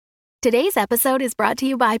Today's episode is brought to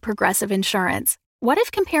you by Progressive Insurance. What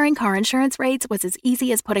if comparing car insurance rates was as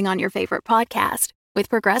easy as putting on your favorite podcast? With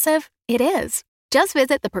Progressive, it is. Just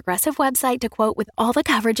visit the Progressive website to quote with all the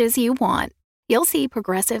coverages you want. You'll see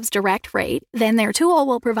Progressive's direct rate, then their tool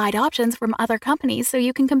will provide options from other companies so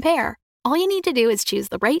you can compare. All you need to do is choose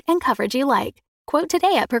the rate and coverage you like. Quote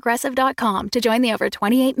today at Progressive.com to join the over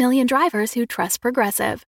 28 million drivers who trust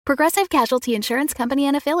Progressive. Progressive Casualty Insurance Company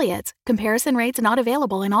and Affiliates. Comparison rates not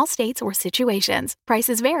available in all states or situations.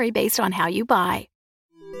 Prices vary based on how you buy.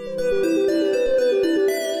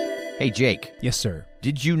 Hey, Jake. Yes, sir.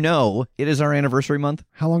 Did you know it is our anniversary month?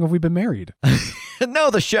 How long have we been married? No,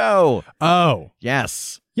 the show. Oh.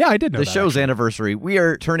 Yes. Yeah, I did know the that. show's actually. anniversary. We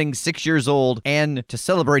are turning 6 years old, and to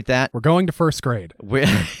celebrate that, We're going to first grade.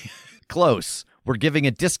 we're close. We're giving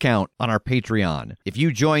a discount on our Patreon. If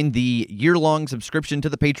you join the year-long subscription to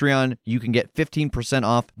the Patreon, you can get 15%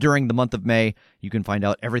 off during the month of May. You can find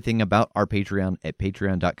out everything about our Patreon at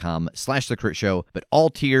patreon.com/thecritshow. But all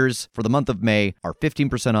tiers for the month of May are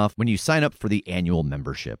 15% off when you sign up for the annual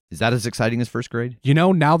membership. Is that as exciting as first grade? You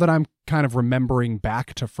know, now that I'm kind of remembering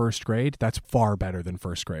back to first grade, that's far better than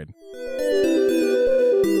first grade.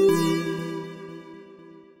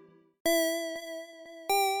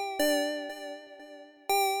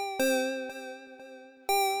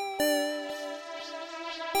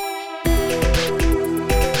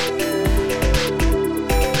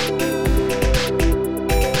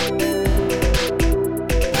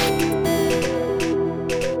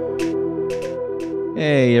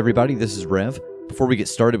 Hey everybody, this is Rev. Before we get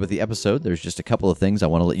started with the episode, there's just a couple of things I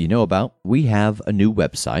want to let you know about. We have a new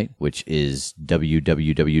website, which is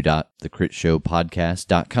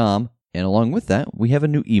www.thecritshowpodcast.com, and along with that, we have a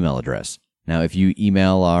new email address. Now, if you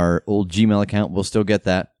email our old Gmail account, we'll still get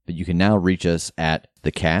that, but you can now reach us at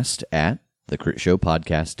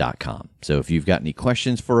thecast@thecritshowpodcast.com. So if you've got any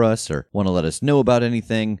questions for us or want to let us know about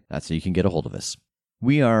anything, that's how you can get a hold of us.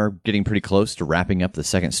 We are getting pretty close to wrapping up the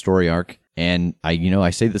second story arc, and I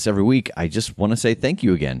say this every week. I just want to say thank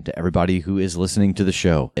you again to everybody who is listening to the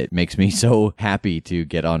show. It makes me so happy to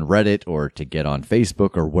get on Reddit or to get on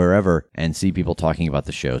Facebook or wherever and see people talking about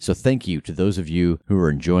the show. So thank you to those of you who are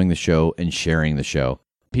enjoying the show and sharing the show.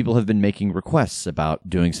 People have been making requests about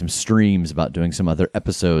doing some streams, about doing some other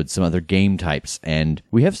episodes, some other game types, and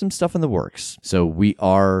we have some stuff in the works. So we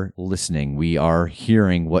are listening. We are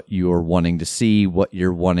hearing what you're wanting to see, what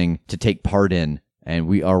you're wanting to take part in, and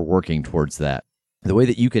we are working towards that. The way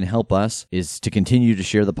that you can help us is to continue to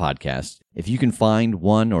share the podcast. If you can find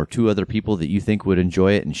one or two other people that you think would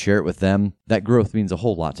enjoy it and share it with them, that growth means a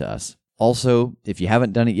whole lot to us. Also, if you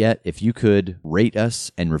haven't done it yet, if you could rate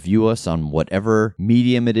us and review us on whatever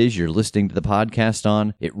medium it is you're listening to the podcast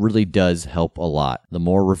on, it really does help a lot. The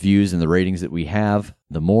more reviews and the ratings that we have,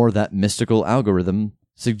 the more that mystical algorithm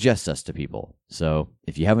suggests us to people. So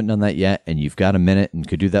if you haven't done that yet and you've got a minute and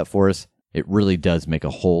could do that for us, it really does make a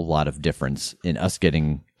whole lot of difference in us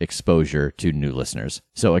getting exposure to new listeners.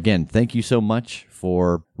 So again, thank you so much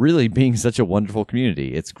for really being such a wonderful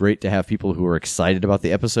community. It's great to have people who are excited about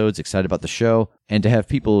the episodes, excited about the show, and to have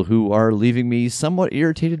people who are leaving me somewhat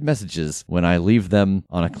irritated messages when I leave them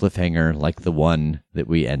on a cliffhanger like the one that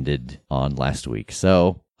we ended on last week.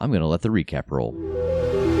 So I'm going to let the recap roll.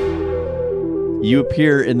 You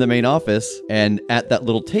appear in the main office, and at that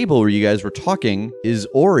little table where you guys were talking is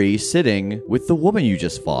Ori sitting with the woman you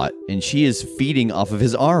just fought, and she is feeding off of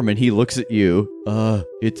his arm, and he looks at you.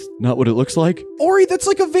 It's not what it looks like? Ori, that's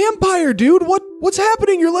like a vampire, dude. What's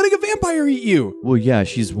happening? You're letting a vampire eat you. Well, yeah,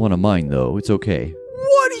 she's one of mine, though. It's okay.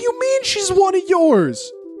 What do you mean she's one of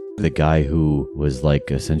yours? The guy who was,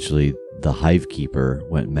 essentially the hive keeper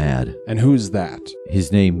went mad. And who's that?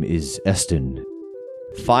 His name is Eston.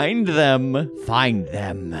 Find them. Find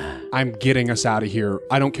them. I'm getting us out of here.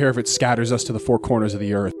 I don't care if it scatters us to the four corners of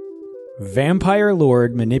the earth. Vampire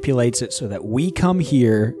Lord manipulates it so that we come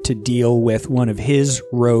here to deal with one of his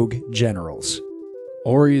rogue generals.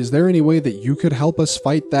 Ori, is there any way that you could help us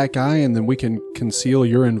fight that guy and then we can conceal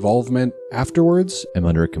your involvement afterwards? I'm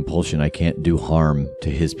under a compulsion. I can't do harm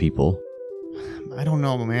to his people. I don't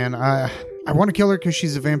know, man. I want to kill her because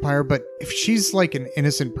she's a vampire, but if she's like an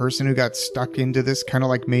innocent person who got stuck into this, kind of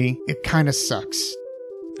like me, it kind of sucks.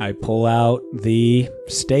 I pull out the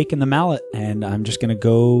stake and the mallet, and I'm just going to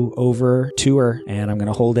go over to her, and I'm going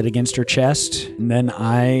to hold it against her chest, and then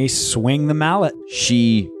I swing the mallet.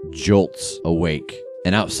 She jolts awake,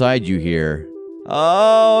 and outside you hear,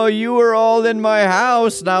 "Oh, you were all in my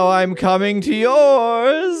house, now I'm coming to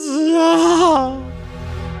yours."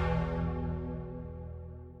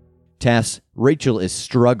 Tess, Rachel is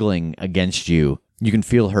struggling against you. You can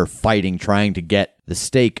feel her fighting, trying to get the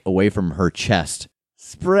stake away from her chest.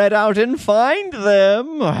 Spread out and find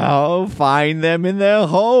them. Oh, find them in their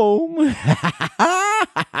home.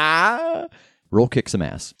 Roll kick some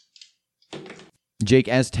ass. Jake,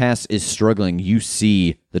 as Tass is struggling, you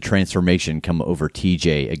see the transformation come over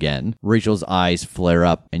TJ again. Rachel's eyes flare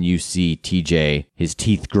up, and you see TJ, his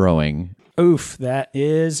teeth growing. Oof,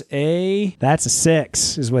 that's a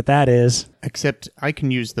 6, is what that is. Except I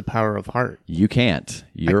can use the power of heart. You can't.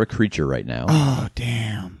 You're a creature right now. Oh,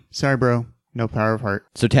 damn. Sorry, bro. No power of heart.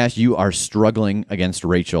 So, Tass, you are struggling against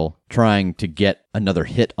Rachel, trying to get another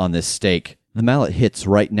hit on this stake. The mallet hits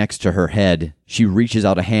right next to her head. She reaches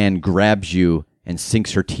out a hand, grabs you, and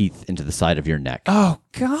sinks her teeth into the side of your neck. Oh,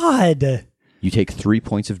 God. You take 3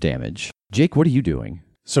 points of damage. Jake, what are you doing?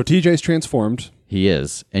 So TJ's transformed. He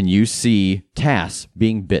is. And you see Tass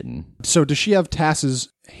being bitten. So does she have Tass's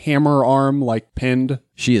hammer arm, like, pinned?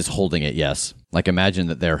 She is holding it, yes. Like, imagine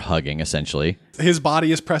that they're hugging, essentially. His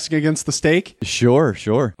body is pressing against the stake? Sure.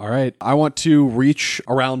 All right. I want to reach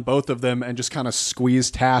around both of them and just kind of squeeze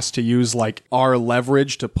Tass to use, like, our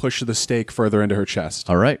leverage to push the stake further into her chest.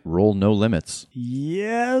 All right. Roll no limits.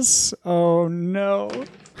 Yes. Oh, no.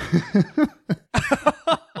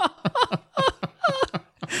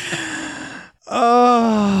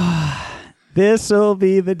 Oh, this'll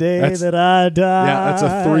be the day that I die. Yeah, that's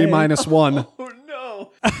a 3 - 1.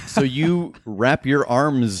 So you wrap your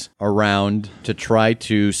arms around to try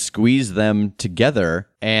to squeeze them together,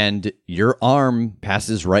 and your arm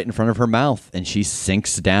passes right in front of her mouth, and she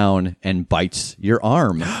sinks down and bites your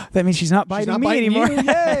arm. That means she's not biting me anymore.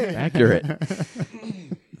 Accurate.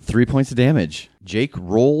 3 points of damage. Jake,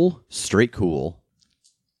 roll straight cool.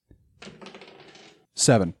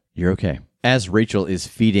 7. You're okay. As Rachel is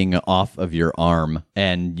feeding off of your arm,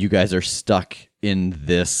 and you guys are stuck in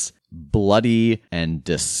this bloody and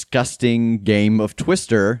disgusting game of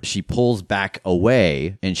Twister, she pulls back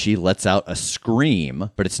away and she lets out a scream,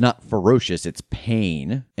 but it's not ferocious, it's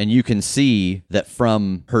pain. And you can see that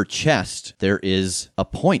from her chest, there is a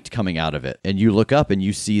point coming out of it. And you look up and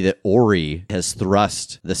you see that Ori has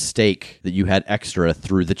thrust the stake that you had extra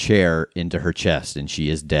through the chair into her chest, and she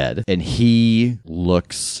is dead. And he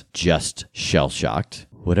looks just shell-shocked.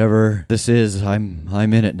 Whatever this is, I'm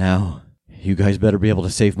in it now. You guys better be able to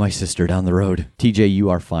save my sister down the road. TJ, you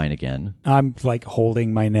are fine again. I'm like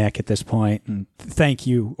holding my neck at this point. And thank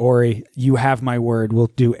you, Ori. You have my word. We'll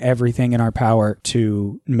do everything in our power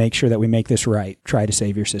to make sure that we make this right. Try to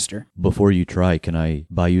save your sister. Before you try, can I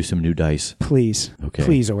buy you some new dice? Please. Okay.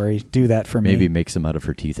 Please, Ori, do that for me. Maybe make some out of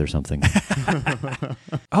her teeth or something.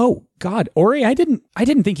 Oh, God. Ori, I didn't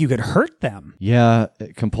think you could hurt them. Yeah,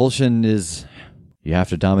 compulsion is... You have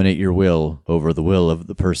to dominate your will over the will of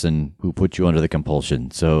the person who put you under the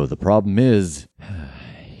compulsion. So the problem is,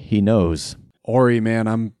 he knows. Ori, man,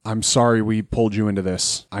 I'm sorry we pulled you into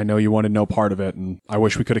this. I know you wanted no part of it, and I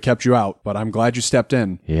wish we could have kept you out, but I'm glad you stepped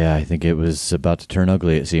in. Yeah, I think it was about to turn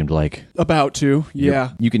ugly, it seemed like. About to,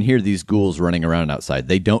 yeah. You can hear these ghouls running around outside.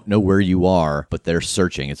 They don't know where you are, but they're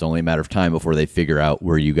searching. It's only a matter of time before they figure out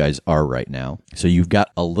where you guys are right now. So you've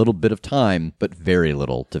got a little bit of time, but very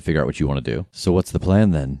little to figure out what you want to do. So what's the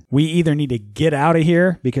plan then? We either need to get out of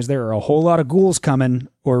here because there are a whole lot of ghouls coming,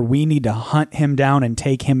 or we need to hunt him down and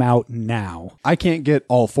take him out now. I can't get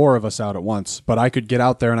all 4 of us out at once, but I could get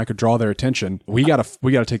out there and I could draw their attention. We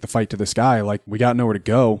gotta take the fight to this guy. Like, we got nowhere to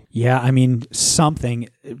go. Yeah, I mean, something.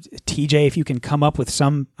 TJ, if you can come up with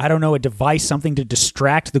some, I don't know, a device, something to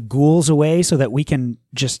distract the ghouls away so that we can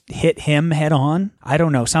just hit him head on. I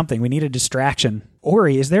don't know, something. We need a distraction.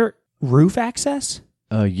 Ori, is there roof access?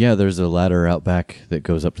 Yeah, there's a ladder out back that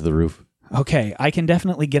goes up to the roof. Okay, I can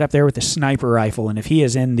definitely get up there with the sniper rifle, and if he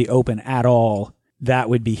is in the open at all, that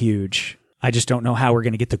would be huge. I just don't know how we're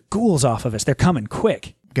going to get the ghouls off of us. They're coming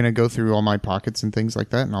quick. Going to go through all my pockets and things like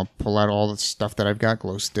that, and I'll pull out all the stuff that I've got,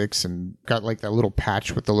 glow sticks, and got like that little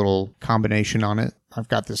patch with the little combination on it. I've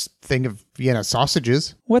got this thing of Vienna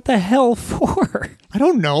sausages. What the hell for? I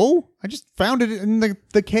don't know. I just found it in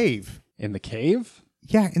the cave. In the cave?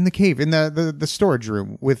 Yeah, in the cave, in the storage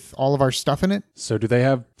room with all of our stuff in it. So do they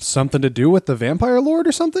have something to do with the vampire lord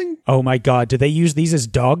or something? Oh my God, do they use these as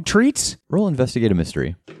dog treats? Roll investigate a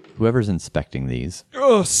mystery. Whoever's inspecting these.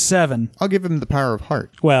 Oh, 7. I'll give him the power of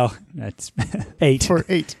heart. Well, that's 8. For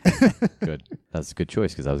 8. Good. That's a good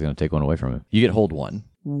choice because I was going to take one away from him. You get hold 1.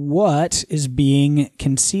 What is being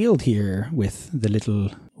concealed here with the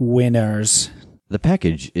little winners? The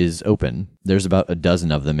package is open, There's about a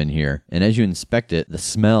dozen of them in here. And as you inspect it, the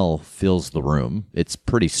smell fills the room. It's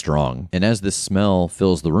pretty strong. And as this smell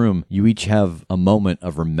fills the room, you each have a moment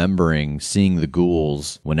of remembering seeing the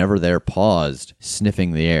ghouls whenever they're paused,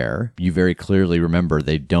 sniffing the air. You very clearly remember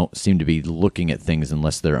they don't seem to be looking at things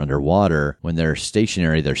unless they're underwater. When they're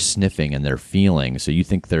stationary, they're sniffing and they're feeling. So you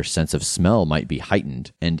think their sense of smell might be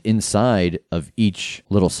heightened. And inside of each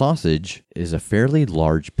little sausage is a fairly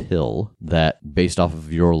large pill that, based off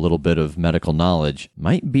of your little bit of medical knowledge,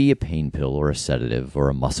 might be a pain pill or a sedative or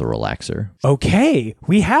a muscle relaxer. Okay,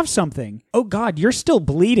 we have something. Oh God, you're still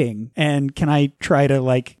bleeding. And can I try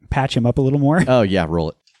to patch him up a little more? Oh yeah, roll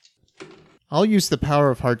it. I'll use the power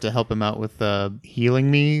of heart to help him out with healing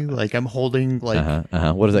me. Like I'm holding What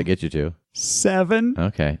does that get you to? 7.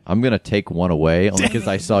 Okay. I'm going to take one away only because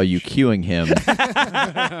I saw you cueing him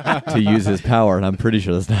to use his power, and I'm pretty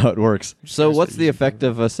sure that's not how it works. So what's the effect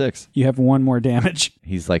of a 6? You have 1 more damage.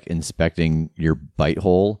 He's inspecting your bite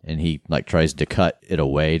hole, and he tries to cut it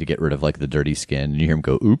away to get rid of the dirty skin, and you hear him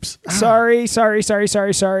go, oops. Sorry.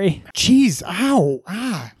 Jeez,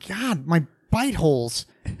 ow, God, my bite holes.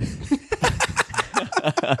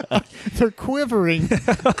 They're quivering.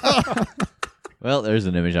 Well, there's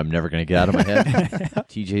an image I'm never going to get out of my head.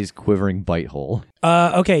 TJ's quivering bite hole.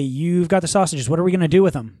 Okay, you've got the sausages. What are we going to do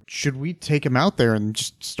with them? Should we take him out there and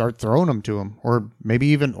just start throwing them to him? Or maybe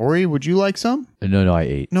even, Ori, would you like some? No, I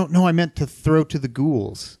ate. No, I meant to throw to the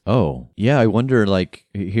ghouls. Oh, yeah, I wonder,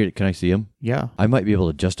 here, can I see him? Yeah. I might be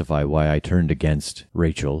able to justify why I turned against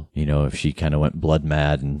Rachel, if she kind of went blood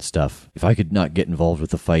mad and stuff. If I could not get involved with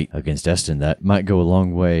the fight against Eston, that might go a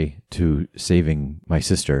long way to saving my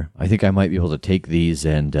sister. I think I might be able to take these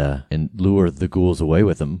and lure the ghouls away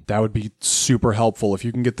with them. That would be super helpful. If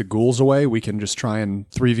you can get the ghouls away, we can just try and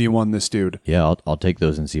 3v1 this dude. Yeah, I'll take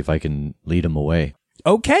those and see if I can lead them away.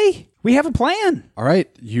 Okay, we have a plan. All right,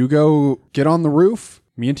 you go get on the roof.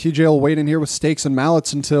 Me and TJ will wait in here with stakes and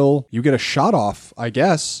mallets until you get a shot off, I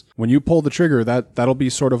guess. When you pull the trigger, that'll be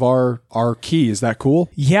sort of our key. Is that cool?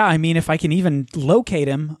 Yeah, I mean, if I can even locate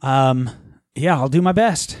him, yeah, I'll do my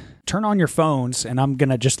best. Turn on your phones, and I'm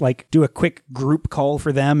going to just do a quick group call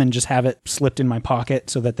for them and just have it slipped in my pocket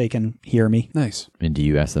so that they can hear me. Nice. And do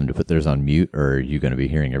you ask them to put theirs on mute, or are you going to be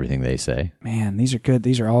hearing everything they say? Man, these are good.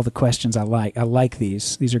 These are all the questions I like. I like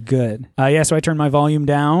these. These are good. Yeah, so I turn my volume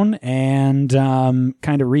down and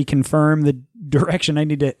kind of reconfirm the direction I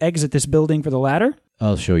need to exit this building for the ladder.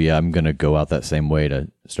 I'll show you. I'm going to go out that same way to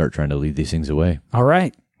start trying to lead these things away. All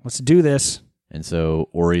right, let's do this. And so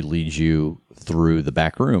Ori leads you through the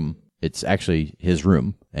back room. It's actually his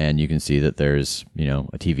room, and you can see that there's,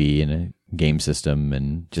 a TV and a game system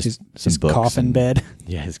and just some books. His coffin bed.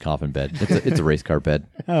 Yeah, his coffin bed. It's a race car bed.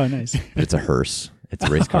 Oh, nice. But it's a hearse. It's a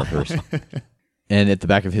race car hearse. And at the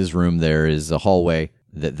back of his room, there is a hallway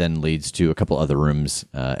that then leads to a couple other rooms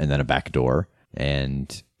and then a back door.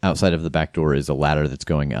 And outside of the back door is a ladder that's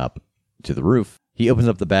going up to the roof. He opens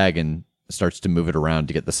up the bag and starts to move it around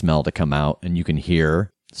to get the smell to come out, and you can hear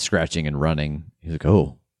scratching and running. He's like,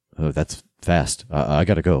 oh, that's fast. I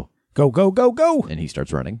gotta go. Go. And he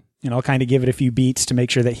starts running. And I'll kind of give it a few beats to make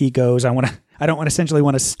sure that he goes. I don't essentially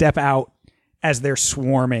want to step out as they're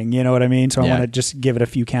swarming, you know what I mean? So I want to just give it a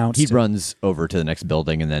few counts. He runs over to the next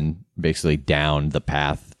building and then basically down the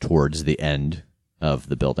path towards the end of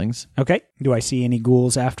the buildings. Okay. Do I see any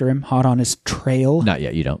ghouls after him, hot on his trail? Not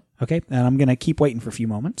yet, you don't. Okay, and I'm going to keep waiting for a few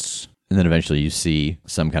moments. And then eventually you see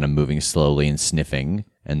some kind of moving slowly and sniffing,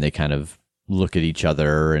 and they kind of look at each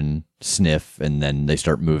other and sniff, and then they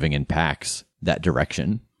start moving in packs that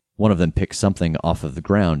direction. One of them picks something off of the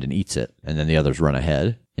ground and eats it, and then the others run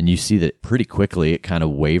ahead. And you see that pretty quickly it kind of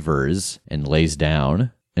wavers and lays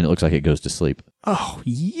down, and it looks like it goes to sleep. Oh,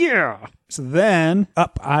 yeah. So then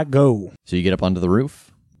up I go. So you get up onto the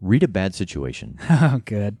roof, read a bad situation. Oh,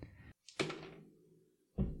 good.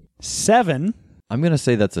 7. I'm going to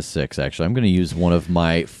say that's a 6, actually. I'm going to use one of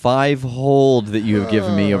my 5 hold that you have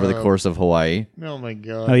given me over the course of Hawaii. Oh, my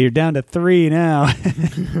God. Oh, you're down to 3 now.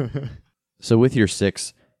 So with your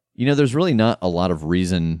 6, there's really not a lot of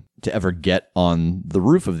reason to ever get on the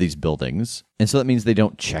roof of these buildings, and so that means they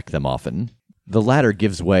don't check them often. The ladder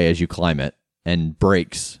gives way as you climb it and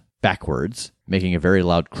breaks backwards, making a very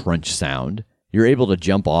loud crunch sound. You're able to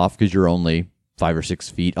jump off because you're only 5 or 6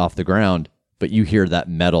 feet off the ground, but you hear that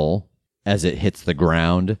metal as it hits the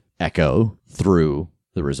ground echo through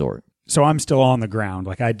the resort. So I'm still on the ground.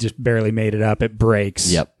 I just barely made it up. It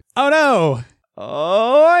breaks. Yep. Oh, no.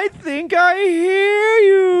 Oh, I think I hear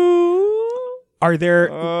you. Are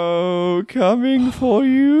there... Oh, coming for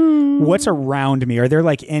you. What's around me? Are there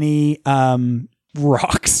any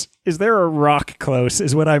rocks? Is there a rock close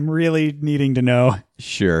is what I'm really needing to know.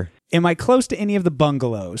 Sure. Am I close to any of the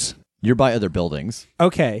bungalows? You're by other buildings.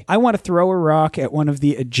 Okay. I want to throw a rock at one of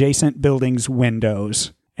the adjacent buildings'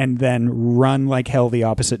 windows and then run like hell the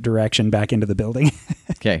opposite direction back into the building.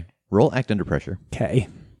 Okay. Roll act under pressure. Okay.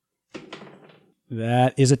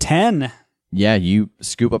 That is a 10. Yeah, you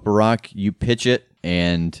scoop up a rock, you pitch it,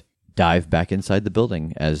 and dive back inside the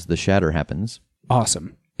building as the shatter happens.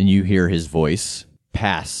 Awesome. And you hear his voice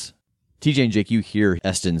pass. TJ and Jake, you hear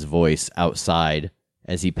Eston's voice outside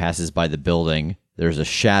as he passes by the building. There's a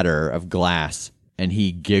shatter of glass, and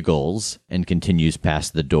he giggles and continues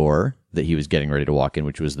past the door that he was getting ready to walk in,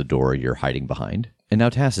 which was the door you're hiding behind. And now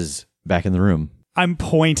Tass is back in the room. I'm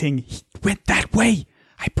pointing. He went that way.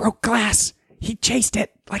 I broke glass. He chased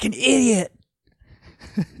it like an idiot.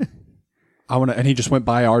 And he just went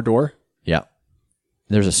by our door. Yeah.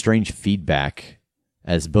 There's a strange feedback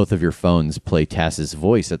as both of your phones play Tass's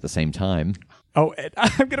voice at the same time. Oh,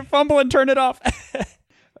 I'm going to fumble and turn it off.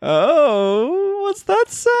 Oh, what's that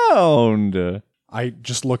sound? I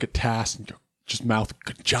just look at Tass and just mouth,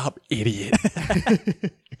 "Good job, idiot."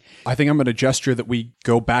 I think I'm going to gesture that we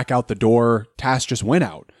go back out the door Tass just went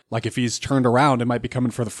out. Like if he's turned around and might be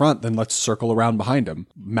coming for the front, then let's circle around behind him.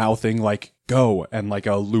 Mouthing like go and like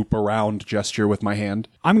a loop around gesture with my hand.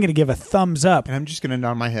 I'm going to give a thumbs up. And I'm just going to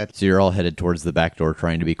nod my head. So you're all headed towards the back door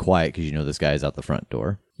trying to be quiet because you know this guy is out the front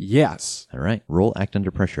door. Yes. All right. Roll act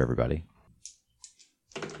under pressure, everybody.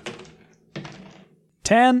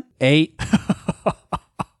 10. 8.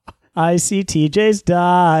 I see TJ's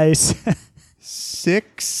dice.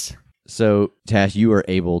 6. So, Tash, you are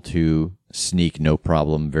able to sneak no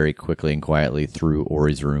problem very quickly and quietly through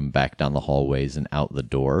Ori's room, back down the hallways and out the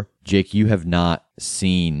door. Jake, you have not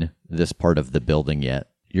seen this part of the building yet.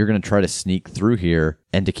 You're going to try to sneak through here,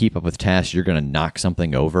 and to keep up with Tash, you're going to knock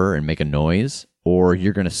something over and make a noise, or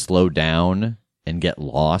you're going to slow down and get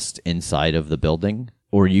lost inside of the building,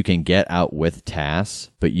 or you can get out with Tass,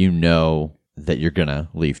 but you know that you're going to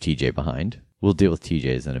leave TJ behind. We'll deal with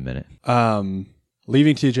TJ's in a minute.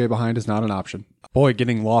 Leaving TJ behind is not an option. Boy,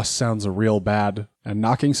 getting lost sounds real bad, and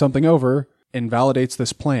knocking something over invalidates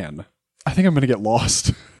this plan. I think I'm going to get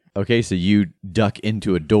lost. Okay, so you duck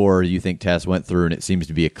into a door you think Tass went through, and it seems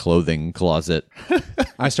to be a clothing closet.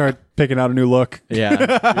 I start picking out a new look. Yeah. You're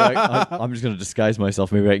like, I'm just going to disguise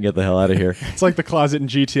myself. Maybe I can get the hell out of here. It's like the closet in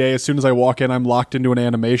GTA. As soon as I walk in, I'm locked into an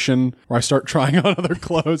animation where I start trying on other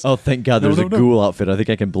clothes. Oh, thank God there's a ghoul outfit. I think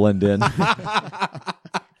I can blend in.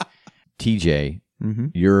 TJ,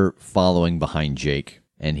 you're following behind Jake,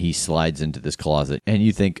 and he slides into this closet, and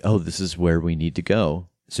you think, oh, this is where we need to go.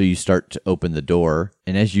 So you start to open the door,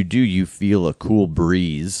 and as you do, you feel a cool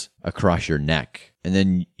breeze across your neck, and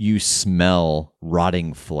then you smell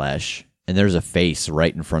rotting flesh, and there's a face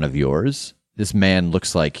right in front of yours. This man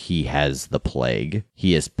looks like he has the plague.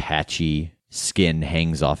 He is patchy, skin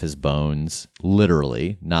hangs off his bones,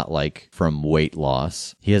 literally, not like from weight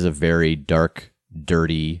loss. He has a very dark,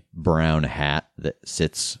 dirty brown hat that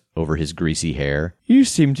sits over his greasy hair. You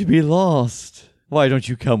seem to be lost. Why don't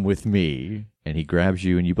you come with me? And he grabs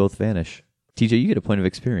you and you both vanish. TJ, you get a point of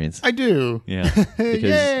experience. I do. Yeah,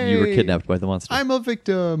 because you were kidnapped by the monster. I'm a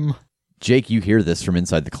victim. Jake, you hear this from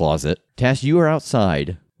inside the closet. Tash, you are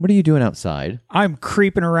outside. What are you doing outside? I'm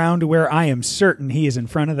creeping around to where I am certain he is in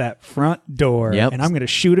front of that front door. Yep. And I'm going to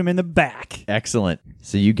shoot him in the back. Excellent.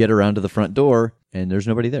 So you get around to the front door and there's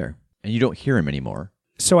nobody there. And you don't hear him anymore.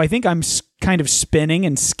 So I think I'm kind of spinning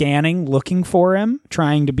and scanning, looking for him,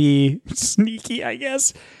 trying to be sneaky, I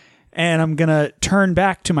guess. And I'm going to turn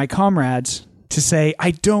back to my comrades to say,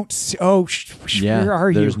 I don't see... Oh, where are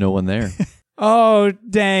you? There's no one there. Oh,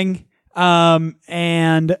 dang. Through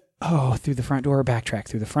the front door or backtrack?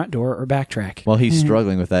 Through the front door or backtrack? While he's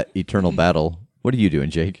struggling with that eternal battle, what are you doing,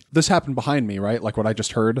 Jake? This happened behind me, right? Like what I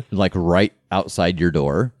just heard? Like right outside your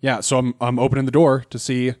door? Yeah, so I'm opening the door to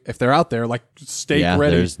see if they're out there, like stay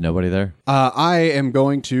ready. There's nobody there. I am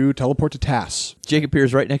going to teleport to Tass. Jake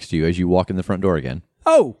appears right next to you as you walk in the front door again.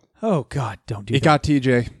 Oh, God, don't do He that. got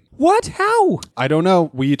TJ. What? How? I don't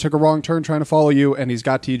know. We took a wrong turn trying to follow you, and he's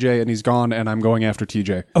got TJ, and he's gone, and I'm going after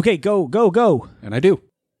TJ. Okay, go. And I do.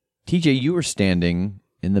 TJ, you are standing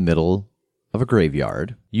in the middle of a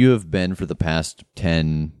graveyard. You have been for the past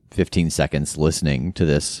 10, 15 seconds listening to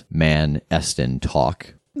this man, Eston,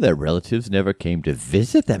 talk. Their relatives never came to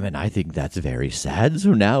visit them, and I think that's very sad,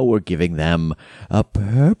 so now we're giving them a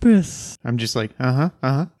purpose. I'm just like,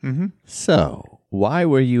 So, why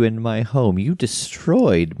were you in my home? You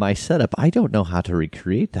destroyed my setup. I don't know how to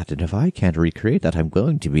recreate that, and if I can't recreate that, I'm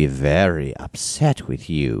going to be very upset with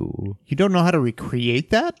you. You don't know how to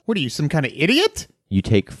recreate that? What are you, some kind of idiot? You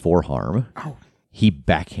take 4 harm. Oh. He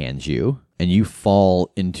backhands you, and you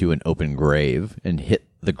fall into an open grave and hit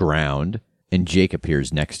the ground, and Jake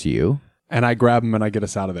appears next to you. And I grab him and I get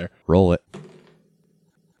us out of there. Roll it.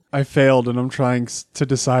 I failed, and I'm trying to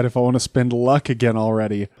decide if I want to spend luck again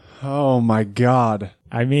already. Oh, my God.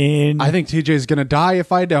 I mean, I think TJ's going to die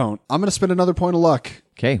if I don't. I'm going to spend another point of luck.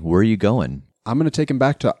 Okay, where are you going? I'm going to take him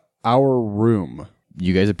back to our room.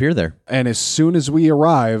 You guys appear there. And as soon as we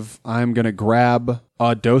arrive, I'm going to grab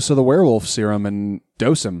a dose of the werewolf serum and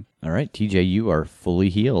dose him. All right, TJ, you are fully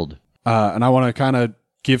healed. And I want to kind of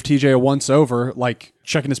give TJ a once over, like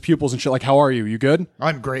checking his pupils and shit. Like, how are you? You good?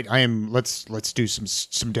 I'm great. I am. Let's do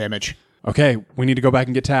some damage. Okay, we need to go back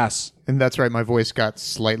and get Tass. And that's right. My voice got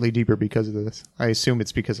slightly deeper because of this. I assume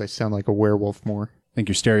it's because I sound like a werewolf more. I think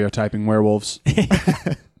you're stereotyping werewolves.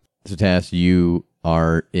 So, Tass, you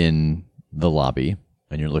are in the lobby,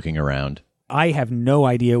 and you're looking around. I have no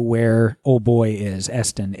idea where old boy is,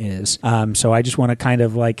 Eston is. So I just want to kind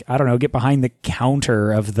of like, I don't know, get behind the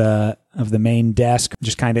counter of the main desk,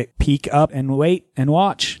 just kind of peek up and wait and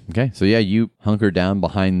watch. Okay, so yeah, you hunker down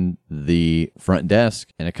behind the front desk,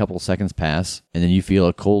 and a couple seconds pass, and then you feel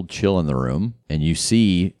a cold chill in the room, and you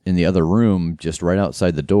see in the other room, just right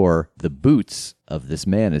outside the door, the boots of this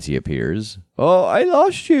man as he appears. Oh, I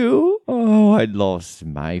lost you. Oh, I lost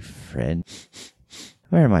my friend.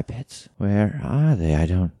 Where are my pets? Where are they? I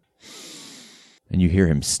don't... And you hear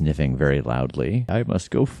him sniffing very loudly. I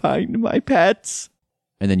must go find my pets.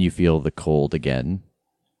 And then you feel the cold again.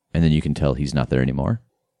 And then you can tell he's not there anymore.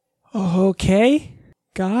 Okay,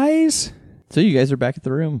 guys. So you guys are back at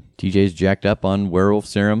the room. TJ's jacked up on werewolf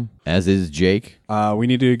serum, as is Jake. We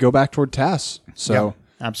need to go back toward Tass. So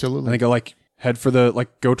Yeah, absolutely. I think I'll head for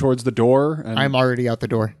go towards the door. And I'm already out the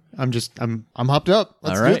door. I'm hopped up.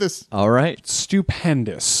 Let's All right. do this. All right.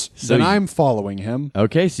 stupendous. So Then you- I'm following him.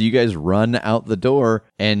 Okay, so you guys run out the door,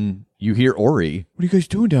 and you hear Ori. What are you guys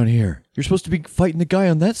doing down here? You're supposed to be fighting the guy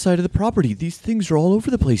on that side of the property. These things are all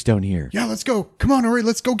over the place down here. Yeah, let's go. Come on, Ori.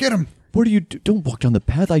 Let's go get him. What do you do? Don't walk down the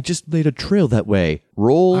path. I just laid a trail that way.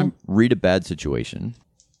 Roll, read a bad situation.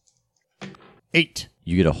 8.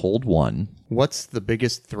 You get a hold 1. What's the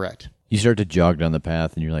biggest threat? You start to jog down the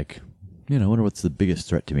path, and you're like, I wonder what's the biggest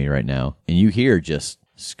threat to me right now. And you hear just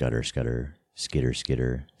scutter, scutter, skitter,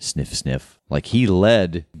 skitter, sniff, sniff. Like he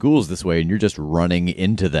led ghouls this way, and you're just running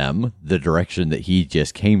into them the direction that he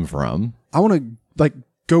just came from. I want to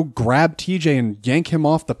go grab TJ and yank him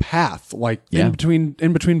off the path, Yeah.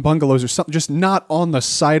 in between bungalows or something, just not on the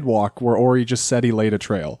sidewalk where Ori just said he laid a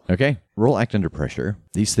trail. Okay, roll act under pressure.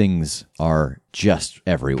 These things are just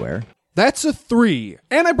everywhere. That's a 3,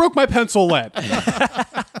 and I broke my pencil lead.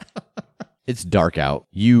 It's dark out.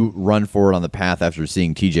 You run forward on the path after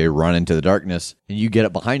seeing TJ run into the darkness, and you get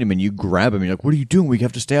up behind him and you grab him. And you're like, what are you doing? We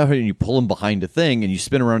have to stay out here. And you pull him behind a thing, and you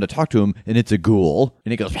spin around to talk to him, and it's a ghoul.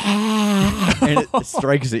 And it goes, and it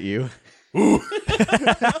strikes at you.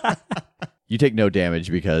 You take no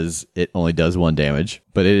damage because it only does 1 damage,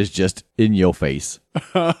 but it is just in your face.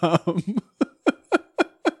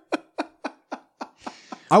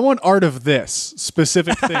 I want art of this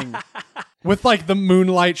specific thing. With the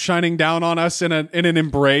moonlight shining down on us in an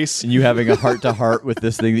embrace. And you having a heart-to-heart with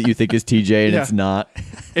this thing that you think is TJ and Yeah. it's not.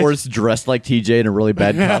 Or it's dressed like TJ in a really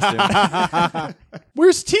bad costume.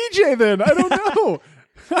 Where's TJ then? I don't know.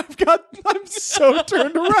 I'm so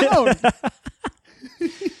turned around.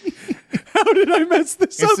 How did I mess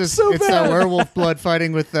this up so It's bad? that werewolf blood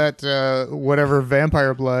fighting with that whatever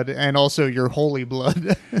vampire blood, and also your holy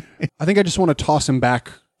blood. I think I just want to toss him back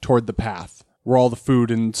toward the path where all the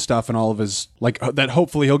food and stuff and all of his, that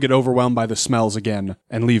hopefully he'll get overwhelmed by the smells again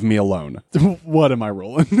and leave me alone. What am I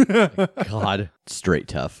rolling? God. Straight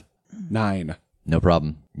tough. 9. No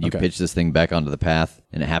problem. You Okay. pitch this thing back onto the path,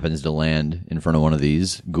 and it happens to land in front of one of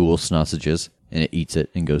these ghoul snossages, and it eats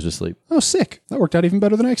it and goes to sleep. Oh, sick. That worked out even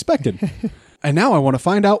better than I expected. And now I want to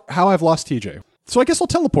find out how I've lost TJ. So I guess I'll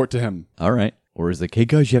teleport to him. All right. Or is like, hey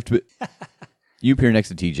guys, you have to... You appear next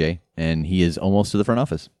to TJ, and he is almost to the front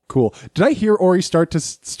office. Cool. Did I hear Ori start a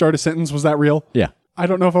sentence? Was that real? Yeah. I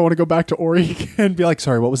don't know if I want to go back to Ori and be like,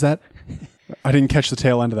 sorry, what was that? I didn't catch the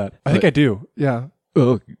tail end of that. I think I do. Yeah.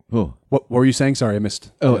 Oh. What were you saying? Sorry, I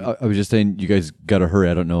missed. I was just saying, you guys got to hurry.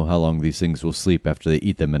 I don't know how long these things will sleep after they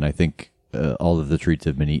eat them, and I think all of the treats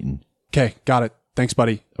have been eaten. Okay, got it. Thanks,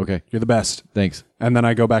 buddy. Okay. You're the best. Thanks. And then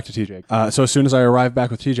I go back to TJ. So as soon as I arrive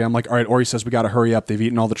back with TJ, I'm like, all right, Ori says we got to hurry up. They've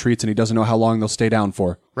eaten all the treats, and he doesn't know how long they'll stay down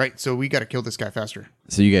for. Right, so we got to kill this guy faster.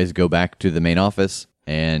 So you guys go back to the main office,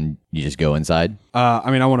 and you just go inside? I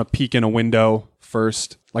want to peek in a window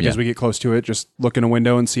first. Yeah. As we get close to it, just look in a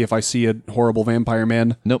window and see if I see a horrible vampire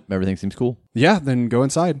man. Nope. Everything seems cool. Yeah, then go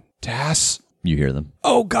inside. Tass. You hear them.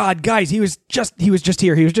 Oh God, guys, he was just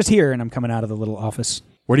here. He was just here, and I'm coming out of the little office.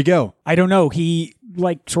 Where'd he go? I don't know. He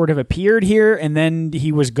like sort of appeared here and then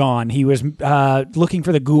he was gone. He was looking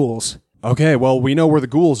for the ghouls. Okay, well, we know where the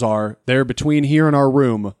ghouls are. They're between here and our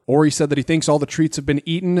room. Ori said that he thinks all the treats have been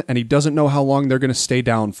eaten, and he doesn't know how long they're going to stay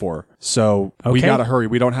down for. So we got to hurry.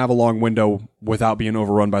 We don't have a long window without being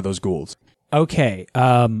overrun by those ghouls. Okay,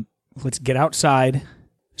 let's get outside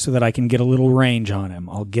so that I can get a little range on him.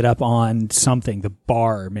 I'll get up on something, the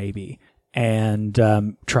bar maybe, and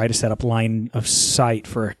try to set up line of sight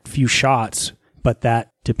for a few shots. But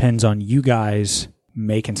that depends on you guys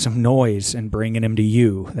making some noise and bringing him to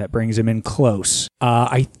you. That brings him in close.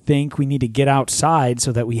 I think we need to get outside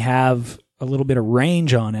so that we have a little bit of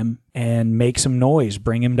range on him and make some noise,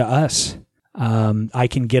 bring him to us. I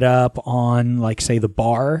can get up on, like, say, the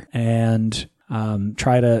bar and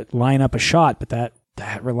try to line up a shot, but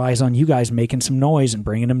that relies on you guys making some noise and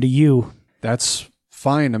bringing him to you. That's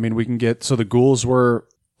fine. I mean, we can get... So the ghouls were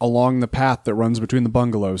along the path that runs between the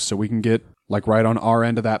bungalows, so we can get like right on our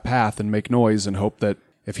end of that path and make noise and hope that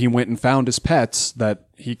if he went and found his pets, that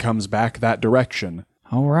he comes back that direction.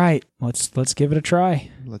 All right, let's give it a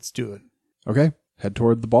try. Let's do it. Okay, head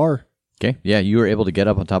toward the bar. Okay. Yeah, you were able to get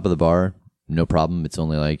up on top of the bar. No problem. It's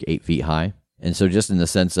only like 8 feet high. And so just in the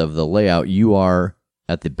sense of the layout, you are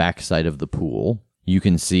at the backside of the pool. You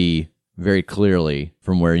can see very clearly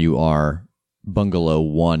from where you are bungalow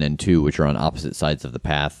 1 and 2, which are on opposite sides of the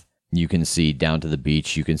path. You can see down to the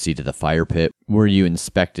beach. You can see to the fire pit where you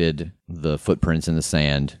inspected the footprints in the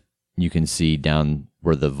sand. You can see down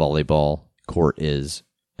where the volleyball court is.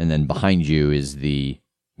 And then behind you is the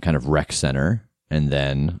kind of rec center. And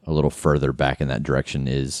then a little further back in that direction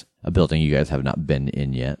is a building you guys have not been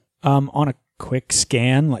in yet. On a quick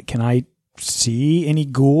scan, like, can I see any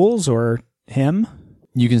ghouls or him?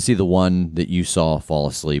 You can see the one that you saw fall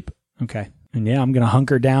asleep. Okay. And yeah, I'm going to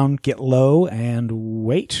hunker down, get low, and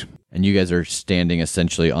wait. And you guys are standing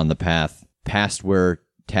essentially on the path past where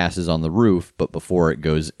Tass is on the roof, but before it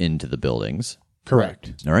goes into the buildings.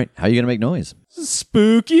 Correct. All right. How are you going to make noise?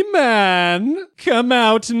 Spooky man, come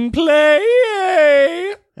out and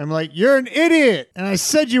play. I'm like, you're an idiot. And I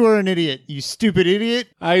said you were an idiot, you stupid idiot.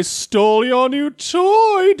 I stole your new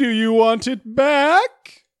toy. Do you want it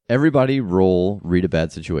back? Everybody roll read a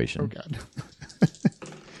bad situation. Oh, God.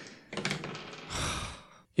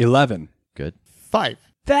 11. Good. 5.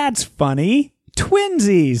 That's funny.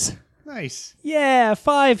 Twinsies. Nice. Yeah,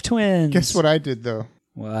 5 twins. Guess what I did, though?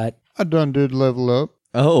 What? I done did level up.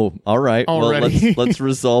 Oh, all right. Already? Well, let's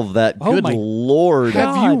resolve that. Oh Good my Lord.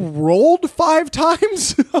 God. Have you rolled 5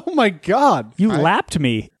 times? Oh my God. You lapped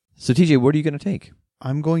me. So, TJ, what are you going to take?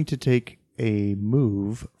 I'm going to take a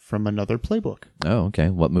move from another playbook. Oh, okay.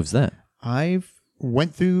 What move's that? I've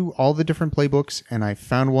went through all the different playbooks, and I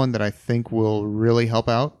found one that I think will really help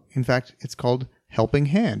out. In fact, it's called Helping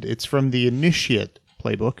Hand. It's from the Initiate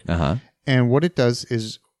playbook. Uh-huh. And what it does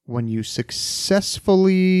is when you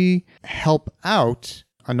successfully help out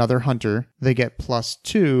another hunter, they get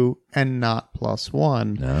 +2 and not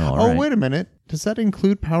 +1. Oh, all right. Wait a minute. Does that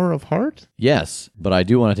include Power of Heart? Yes, but I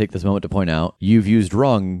do want to take this moment to point out you've used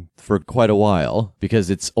Rung for quite a while because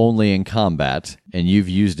it's only in combat, and you've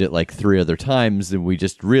used it like 3 other times, and we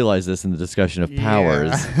just realized this in the discussion of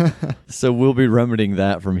powers. Yeah. So we'll be remedying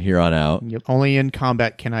that from here on out. Yep. Only in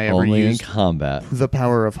combat can I ever Only use in combat. the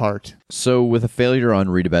Power of Heart. So with a failure on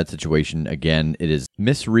read a bad situation, again, it is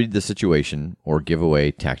misread the situation or give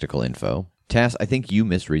away tactical info. Tass, I think you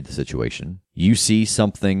misread the situation. You see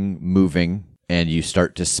something moving, and you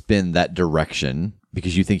start to spin that direction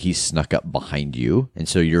because you think he's snuck up behind you. And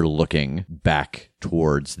so you're looking back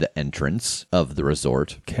towards the entrance of the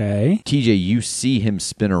resort. Okay. TJ, you see him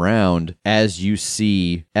spin around as you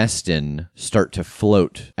see Eston start to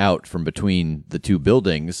float out from between the 2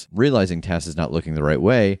 buildings. Realizing Tass is not looking the right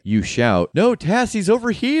way, you shout, "No, Tass, he's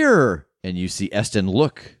over here!" And you see Eston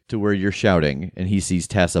look to where you're shouting, and he sees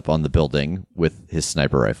Tass up on the building with his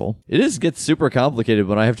sniper rifle. It gets super complicated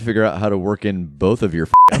when I have to figure out how to work in both of your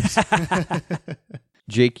f***ups.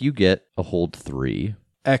 Jake, you get a hold 3.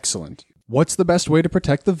 Excellent. What's the best way to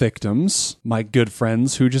protect the victims, my good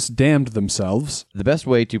friends who just damned themselves? The best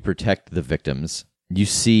way to protect the victims, you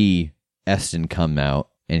see Eston come out,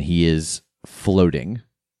 and he is floating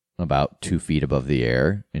about 2 feet above the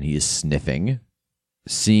air, and he is sniffing.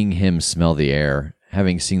 Seeing him smell the air,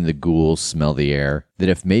 having seen the ghouls smell the air, that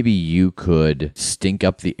if maybe you could stink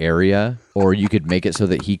up the area, or you could make it so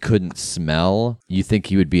that he couldn't smell, you think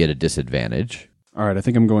he would be at a disadvantage. All right, I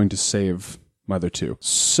think I'm going to save my other 2.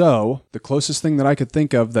 So, the closest thing that I could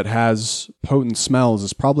think of that has potent smells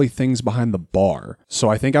is probably things behind the bar. So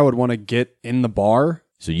I think I would want to get in the bar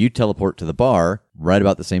So you teleport to the bar right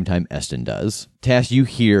about the same time Eston does. Tass, you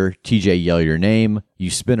hear TJ yell your name.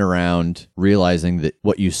 You spin around, realizing that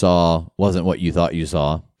what you saw wasn't what you thought you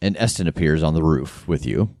saw, and Eston appears on the roof with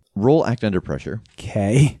you. Roll act under pressure.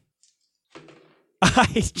 Okay.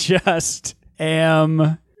 I just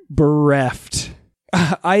am bereft.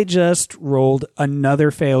 I just rolled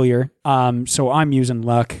another failure. So I'm using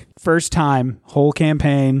luck. First time, whole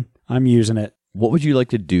campaign, I'm using it. What would you like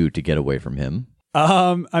to do to get away from him?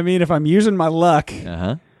 I mean, if I'm using my luck,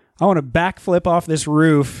 I want to backflip off this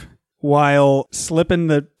roof while slipping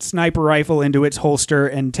the sniper rifle into its holster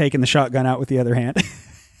and taking the shotgun out with the other hand.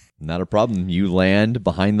 Not a problem. You land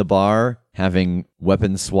behind the bar, having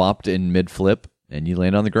weapons swapped in mid-flip, and you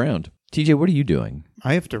land on the ground. TJ, what are you doing?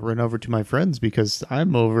 I have to run over to my friends because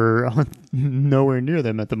I'm nowhere near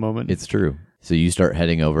them at the moment. It's true. So you start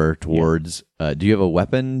heading over towards... do you have a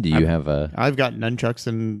weapon? Do you have a... I've got nunchucks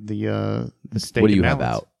and the steak. What do you and have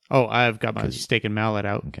out? Oh, I've got my steak and mallet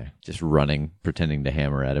out. Okay. Just running, pretending to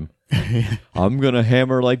hammer at him. I'm going to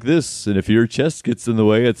hammer like this, and if your chest gets in the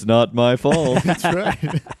way, it's not my fault. That's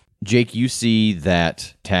right. Jake, you see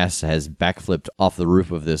that Tass has backflipped off the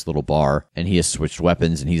roof of this little bar, and he has switched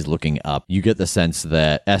weapons, and he's looking up. You get the sense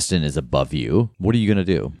that Eston is above you. What are you going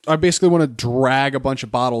to do? I basically want to drag a bunch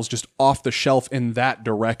of bottles just off the shelf in that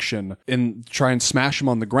direction and try and smash them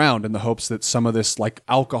on the ground in the hopes that some of this like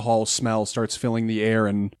alcohol smell starts filling the air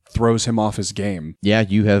and throws him off his game. Yeah,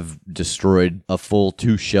 you have destroyed a full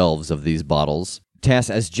 2 shelves of these bottles.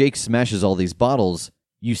 Tass, as Jake smashes all these bottles,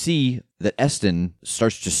 you see that Eston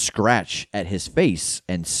starts to scratch at his face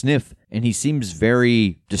and sniff, and he seems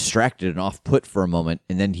very distracted and off-put for a moment,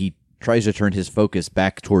 and then he tries to turn his focus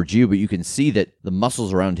back towards you, but you can see that the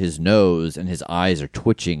muscles around his nose and his eyes are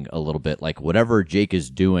twitching a little bit, like whatever Jake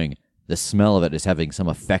is doing, the smell of it is having some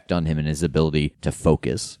effect on him and his ability to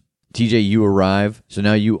focus. TJ, you arrive, so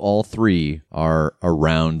now you all 3 are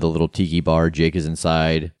around the little tiki bar. Jake is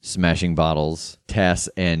inside, smashing bottles. Tass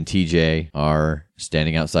and TJ are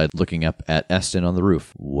standing outside looking up at Eston on the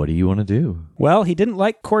roof. What do you want to do? Well, he didn't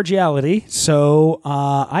like cordiality, so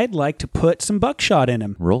I'd like to put some buckshot in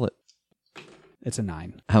him. Roll it. It's a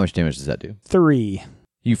 9. How much damage does that do? 3.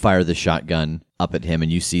 You fire the shotgun up at him, and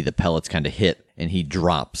you see the pellets kind of hit, and he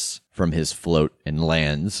drops from his float and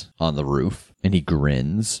lands on the roof. And he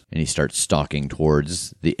grins, and he starts stalking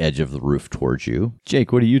towards the edge of the roof towards you.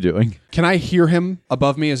 Jake, what are you doing? Can I hear him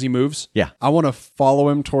above me as he moves? Yeah. I want to follow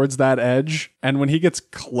him towards that edge, and when he gets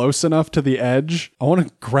close enough to the edge, I want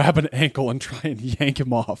to grab an ankle and try and yank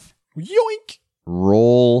him off. Yoink!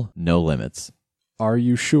 Roll no limits. Are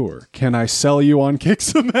you sure? Can I sell you on kick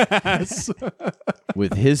some ass?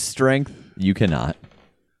 With his strength, you cannot.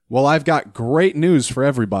 Well, I've got great news for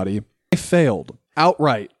everybody. I failed.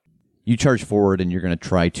 Outright. You charge forward, and you're going to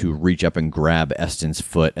try to reach up and grab Eston's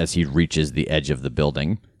foot as he reaches the edge of the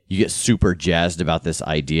building. You get super jazzed about this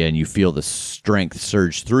idea, and you feel the strength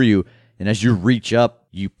surge through you. And as you reach up,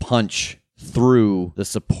 you punch through the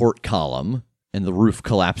support column, and the roof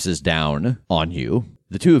collapses down on you.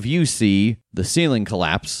 The two of you see the ceiling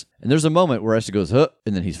collapse, and there's a moment where Eston goes, huh,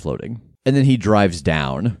 and then he's floating. And then he drives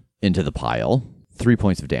down into the pile. 3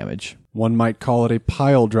 points of damage. One might call it a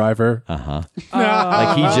pile driver.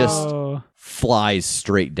 Like he just flies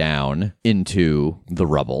straight down into the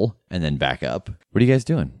rubble and then back up. What are you guys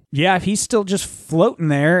doing? Yeah, if he's still just floating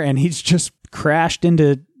there and he's just crashed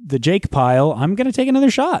into the Jake pile, I'm going to take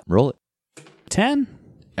another shot. Roll it. 10.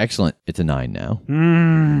 Excellent. It's a 9 now.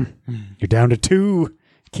 You're down to 2,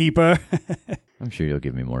 keeper. I'm sure you'll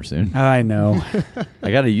give me more soon. I know.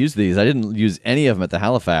 I got to use these. I didn't use any of them at the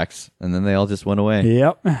Halifax, and then they all just went away.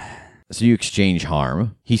 Yep. So you exchange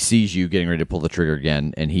harm. He sees you getting ready to pull the trigger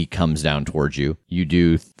again, and he comes down towards you. You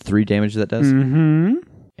do 3 damage that does? Mm-hmm.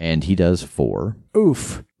 And he does 4.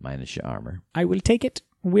 Oof. Minus your armor. I will take it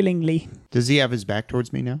willingly. Does he have his back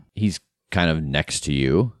towards me now? He's kind of next to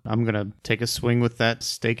you. I'm going to take a swing with that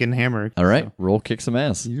stake and hammer. All right. Roll kick some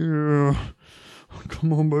ass. Yeah.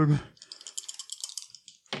 Come on, baby.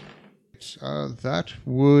 That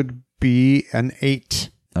would be an 8.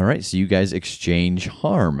 All right, so you guys exchange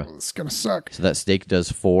harm. It's going to suck. So that stake does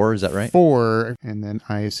 4, is that right? 4, and then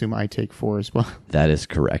I assume I take 4 as well. That is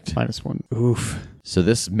correct. -1. Oof. So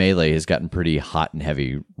this melee has gotten pretty hot and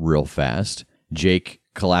heavy real fast. Jake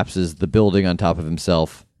collapses the building on top of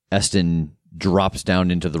himself. Eston drops down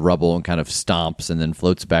into the rubble and kind of stomps and then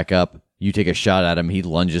floats back up. You take a shot at him. He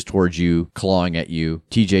lunges towards you, clawing at you.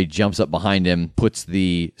 TJ jumps up behind him, puts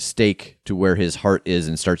the stake to where his heart is,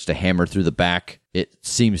 and starts to hammer through the back. It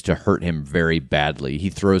seems to hurt him very badly.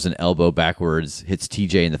 He throws an elbow backwards, hits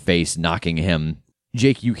TJ in the face, knocking him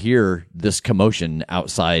Jake, you hear this commotion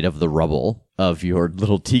outside of the rubble of your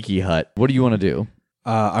little tiki hut. What do you want to do?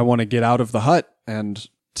 I want to get out of the hut and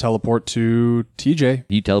teleport to TJ.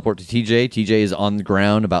 You teleport to TJ. TJ is on the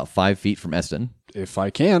ground about 5 feet from Eston. If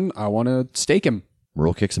I can, I want to stake him.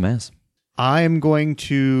 Roll kick some ass. I'm going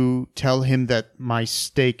to tell him that my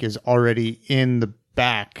stake is already in the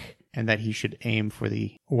back and that he should aim for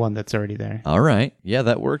the one that's already there. All right. Yeah,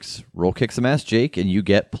 that works. Roll kick some ass, Jake, and you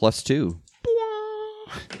get +2.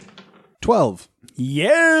 12.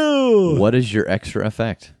 Yo! What is your extra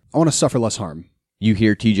effect? I want to suffer less harm. You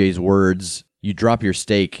hear TJ's words. You drop your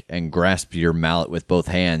stake and grasp your mallet with both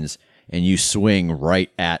hands, and you swing right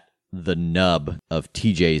at the nub of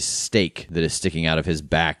TJ's stake that is sticking out of his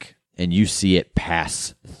back, and you see it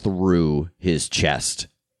pass through his chest.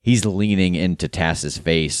 He's leaning into Tass's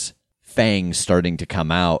face, fangs starting to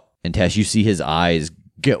come out, and Tass, you see his eyes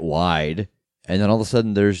get wide, and then all of a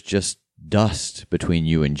sudden there's just dust between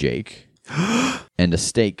you and Jake, and a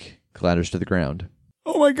stake clatters to the ground.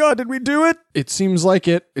 Oh my God, did we do it? It seems like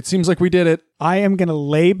it. It seems like we did it. I am going to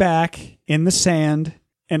lay back in the sand,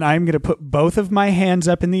 and I'm going to put both of my hands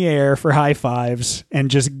up in the air for high fives and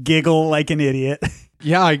just giggle like an idiot.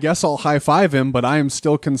 Yeah, I guess I'll high-five him, but I am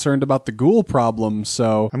still concerned about the ghoul problem,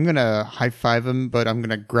 so... I'm going to high-five him, but I'm going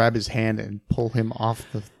to grab his hand and pull him off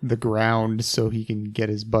the ground so he can get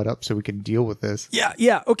his butt up so we can deal with this.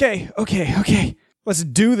 Yeah, okay. Let's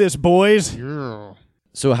do this, boys. Yeah.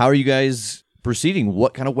 So how are you guys proceeding?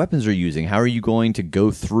 What kind of weapons are you using? How are you going to go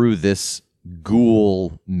through this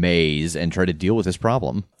ghoul maze and try to deal with this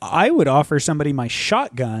problem? I would offer somebody my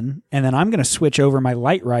shotgun, and then I'm going to switch over my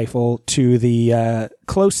light rifle to the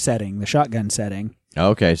close setting, the shotgun setting.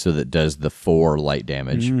 Okay, so that does the 4 light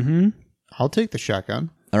damage. Mm-hmm. I'll take the shotgun.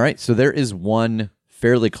 All right, so there is one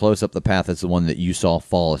fairly close up the path. That's the one that you saw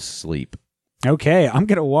fall asleep. Okay, I'm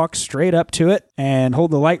going to walk straight up to it and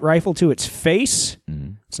hold the light rifle to its face.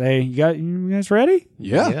 Mm-hmm. Say, you guys ready?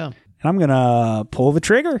 Yeah. And I'm going to pull the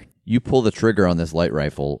trigger. You pull the trigger on this light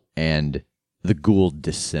rifle, and the ghoul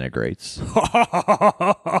disintegrates.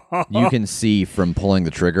 You can see from pulling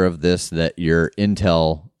the trigger of this that your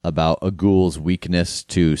intel about a ghoul's weakness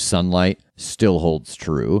to sunlight still holds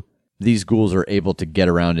true. These ghouls are able to get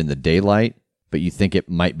around in the daylight, but you think it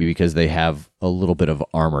might be because they have a little bit of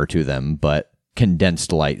armor to them, but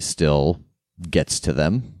condensed light still gets to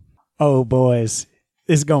them. Oh, boys.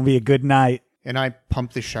 This is going to be a good night. And I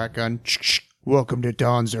pump the shotgun. Welcome to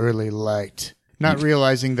dawn's early light. Not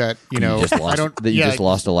realizing that, you just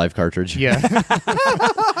lost a live cartridge. Yeah.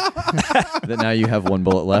 That now you have 1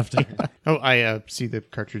 bullet left. Oh, I see the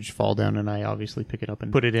cartridge fall down, and I obviously pick it up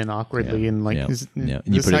and put it in awkwardly, and like, is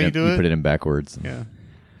this how you do it? You put it in backwards. Yeah.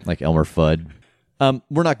 Like Elmer Fudd.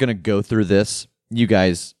 We're not going to go through this. You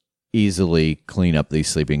guys easily clean up these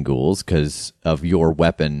sleeping ghouls because of your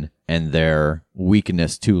weapon and their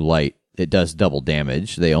weakness to light. It does double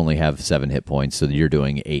damage. They only have 7 hit points, so you're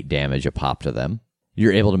doing 8 damage a pop to them.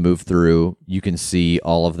 You're able to move through. You can see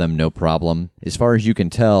all of them, no problem. As far as you can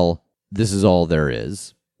tell, this is all there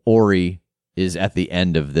is. Ori is at the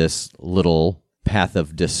end of this little path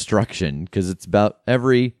of destruction because it's about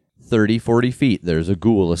every 30, 40 feet, there's a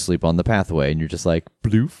ghoul asleep on the pathway, and you're just like,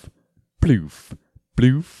 bloof, bloof,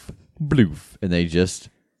 bloof, bloof, and they just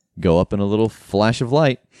go up in a little flash of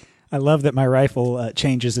light. I love that my rifle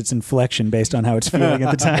changes its inflection based on how it's feeling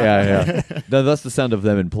at the time. Yeah. No, that's the sound of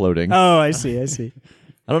them imploding. Oh, I see.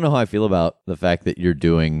 I don't know how I feel about the fact that you're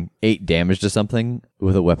doing 8 damage to something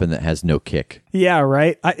with a weapon that has no kick. Yeah,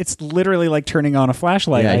 right? It's literally like turning on a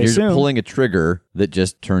flashlight, I assume. You're pulling a trigger that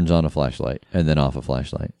just turns on a flashlight and then off a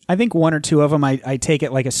flashlight. I think 1 or 2 of them, I take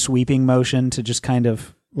it like a sweeping motion to just kind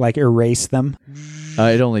of like erase them.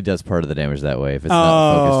 It only does part of the damage that way if it's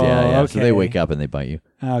not focused. Yeah. Okay. So they wake up and they bite you.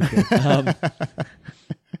 Okay.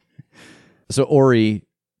 So Ori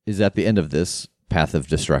is at the end of this path of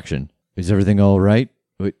destruction. Is everything all right?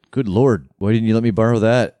 Wait, good Lord, why didn't you let me borrow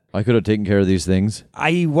that? I could have taken care of these things.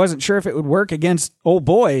 I wasn't sure if it would work against old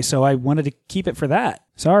boy, so I wanted to keep it for that.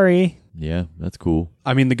 Sorry. Yeah, that's cool.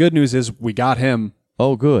 I mean, the good news is we got him.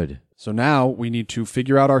 Oh, good. So now we need to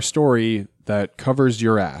figure out our story that covers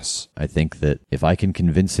your ass. I think that if I can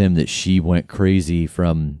convince him that she went crazy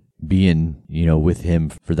from being, with him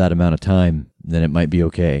for that amount of time, then it might be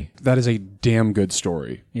okay. That is a damn good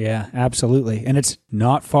story. Yeah, absolutely. And it's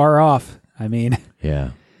not far off. I mean...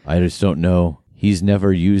 Yeah, I just don't know. He's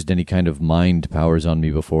never used any kind of mind powers on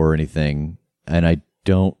me before or anything, and I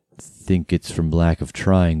don't think it's from lack of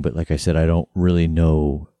trying, but like I said, I don't really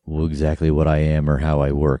know exactly what I am or how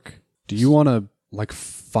I work. Do you want to like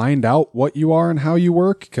find out what you are and how you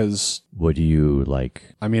work? Because, What do you like?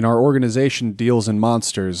 I mean, our organization deals in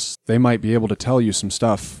monsters. They might be able to tell you some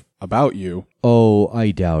stuff about you. Oh,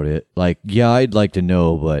 I doubt it. Like, yeah, I'd like to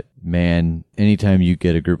know, but man, anytime you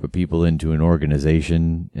get a group of people into an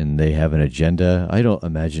organization and they have an agenda, I don't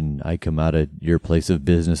imagine I come out of your place of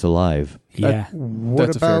business alive. Yeah,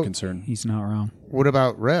 That's a fair concern. he's not wrong. What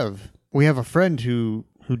about Rev? We have a friend who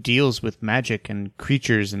deals with magic and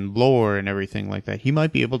creatures and lore and everything like that. He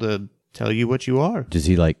might be able to tell you what you are. Does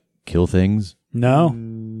he, like, kill things? No.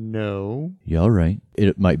 No. Yeah, all right.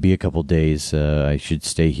 It might be a couple days. I should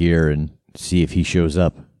stay here and see if he shows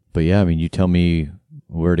up. But yeah, I mean, you tell me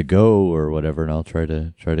where to go or whatever, and I'll try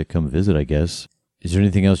to come visit, I guess. Is there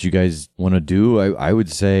anything else you guys want to do? I would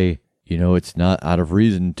say, it's not out of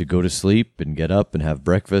reason to go to sleep and get up and have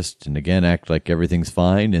breakfast and again act like everything's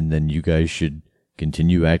fine, and then you guys should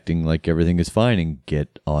continue acting like everything is fine and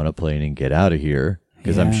get on a plane and get out of here.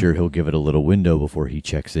 Because I'm Yeah. sure he'll give it a little window before he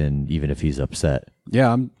checks in, even if he's upset.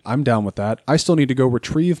 Yeah, I'm down with that. I still need to go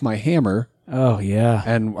retrieve my hammer. Oh, yeah.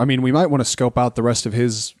 And, I mean, we might want to scope out the rest of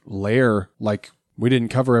his lair. Like, we didn't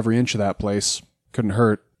cover every inch of that place. Couldn't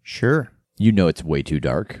hurt. Sure. You know it's way too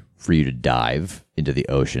dark for you to dive into the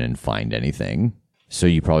ocean and find anything. So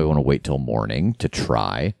you probably want to wait till morning to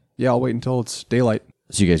try. Yeah, I'll wait until it's daylight.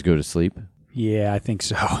 So you guys go to sleep? Yeah, I think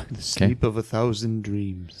so. The sleep of 1,000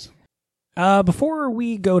 dreams. Before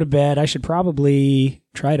we go to bed, I should probably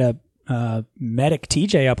try to medic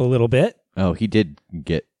TJ up a little bit. Oh, he did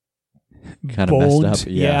get kind of messed Boned. up.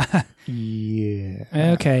 Yeah. Yeah.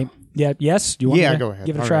 Okay. Yeah. Yes. Do you want Yeah, to go ahead.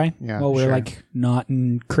 give it a All try? right. Yeah, Well, we're sure. like not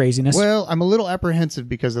in craziness. Well, I'm a little apprehensive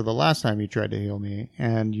because of the last time you tried to heal me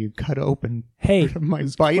and you cut open hey, my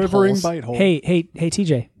bite Quivering holes. bite hole. hey,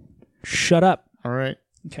 TJ, shut up. All right.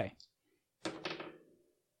 Okay.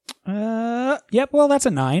 Yep. Well, that's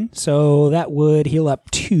a 9, so that would heal up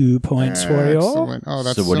 2 points for you. Excellent. Oh,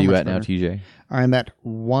 that's So what are you much at now, better. TJ? I'm at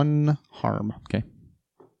 1 harm. Okay.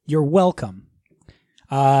 You're welcome.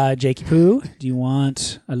 Jakey Poo, do you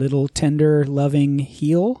want a little tender, loving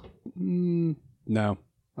heal? No,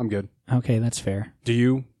 I'm good. Okay, that's fair. Do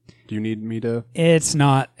you need me to? It's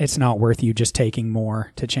not worth you just taking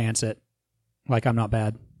more to chance it. Like, I'm not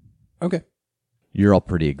bad. Okay. You're all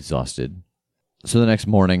pretty exhausted. So the next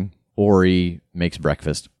morning, Ori makes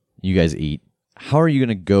breakfast. You guys eat. How are you going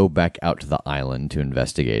to go back out to the island to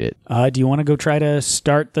investigate it? Do you want to go try to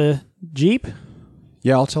start the Jeep?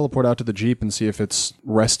 Yeah, I'll teleport out to the Jeep and see if it's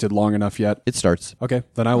rested long enough yet. It starts. Okay,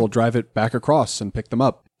 then I will drive it back across and pick them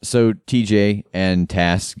up. So TJ and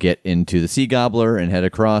Tass get into the Sea Gobbler and head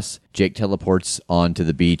across. Jake teleports onto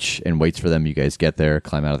the beach and waits for them. You guys get there,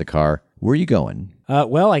 climb out of the car. Where are you going?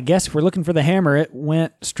 Well, I guess if we're looking for the hammer, it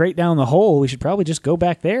went straight down the hole. We should probably just go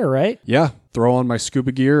back there, right? Yeah, throw on my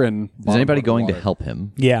scuba gear and... Is anybody bottom going to water. help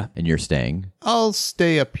him? Yeah. And you're staying? I'll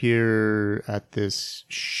stay up here at this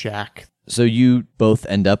shack. So you both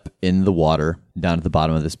end up in the water down at the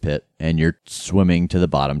bottom of this pit, and you're swimming to the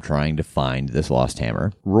bottom trying to find this lost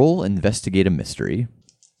hammer. Roll Investigate a Mystery.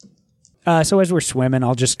 So as we're swimming,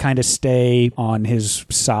 I'll just kind of stay on his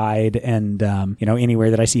side and,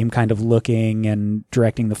 anywhere that I see him kind of looking and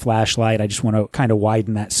directing the flashlight, I just want to kind of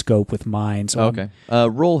widen that scope with mine. So Okay.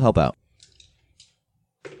 Roll Help Out.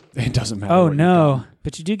 It doesn't matter. Oh, what you've no. done.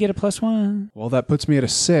 But you do get a +1. Well, that puts me at a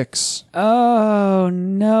 6. Oh,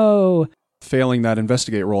 no. Failing that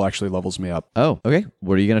investigate roll actually levels me up. Oh, okay.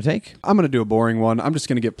 What are you going to take? I'm going to do a boring one. I'm just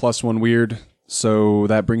going to get +1 weird. So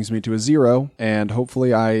that brings me to a 0. And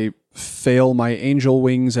hopefully I fail my angel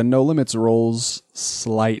wings and no limits rolls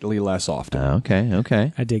slightly less often.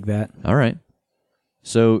 Okay. I dig that. All right.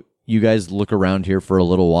 So you guys look around here for a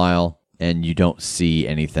little while, and you don't see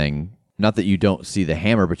anything. Not that you don't see the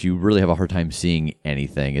hammer, but you really have a hard time seeing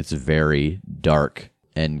anything. It's very dark,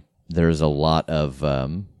 and there's a lot of...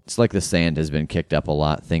 it's like the sand has been kicked up a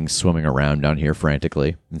lot, things swimming around down here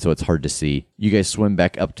frantically, and so it's hard to see. You guys swim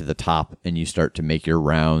back up to the top, and you start to make your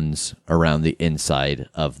rounds around the inside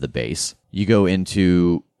of the base. You go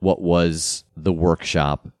into what was the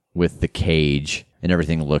workshop with the cage, and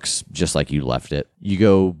everything looks just like you left it. You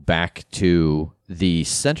go back to the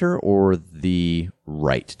center or the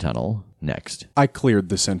right tunnel next. I cleared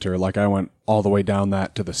the center, like I went all the way down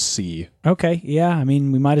that to the sea. Okay, yeah, I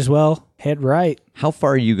mean, we might as well head right. How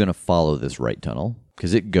far are you going to follow this right tunnel?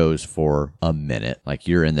 Because it goes for a minute. Like,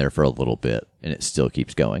 you're in there for a little bit, and it still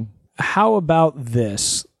keeps going. How about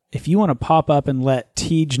this? If you want to pop up and let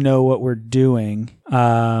Tej know what we're doing,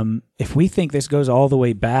 if we think this goes all the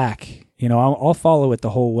way back, I'll follow it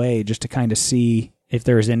the whole way just to kind of see if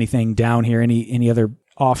there's anything down here, any other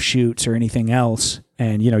offshoots or anything else.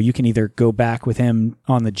 And, you can either go back with him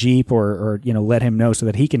on the Jeep or let him know so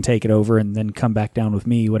that he can take it over and then come back down with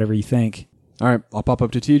me, whatever you think. All right, I'll pop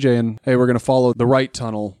up to TJ and, hey, we're going to follow the right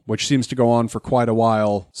tunnel, which seems to go on for quite a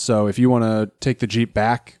while. So if you want to take the Jeep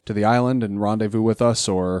back to the island and rendezvous with us,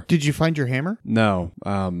 or... Did you find your hammer? No,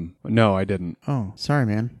 no, I didn't. Oh, sorry,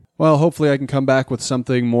 man. Well, hopefully I can come back with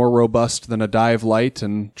something more robust than a dive light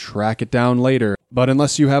and track it down later. But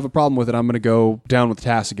unless you have a problem with it, I'm going to go down with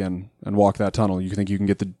Tass again and walk that tunnel. You think you can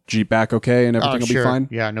get the Jeep back okay and everything will be fine?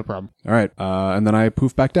 Yeah, no problem. All right, and then I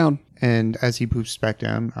poof back down. And as he poofs back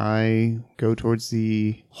down, I go towards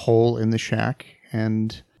the hole in the shack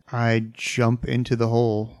and I jump into the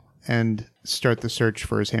hole and start the search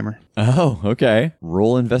for his hammer. Oh, okay.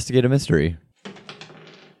 Roll investigate a mystery.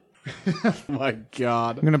 Oh my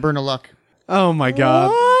God. I'm going to burn a luck. Oh my God.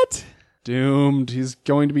 What? Doomed. He's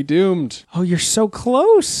going to be doomed. Oh, you're so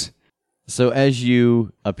close. So as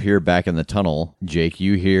you appear back in the tunnel, Jake,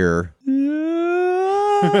 you hear...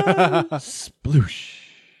 Sploosh.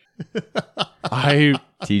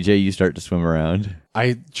 TJ, you start to swim around.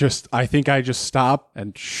 I think I just stop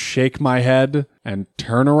and shake my head and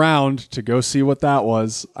turn around to go see what that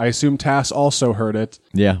was. I assume Tass also heard it.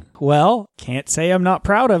 Yeah. Well, can't say I'm not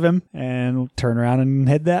proud of him, and turn around and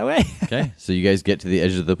head that way. Okay, so you guys get to the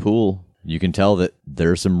edge of the pool. You can tell that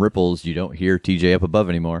there are some ripples. You don't hear TJ up above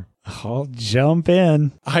anymore. I'll jump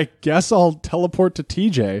in. I guess I'll teleport to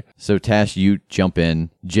TJ. So Tash, you jump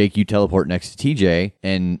in. Jake, you teleport next to TJ,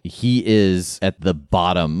 and he is at the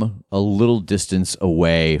bottom, a little distance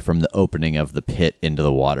away from the opening of the pit into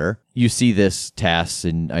the water. You see this, Tass,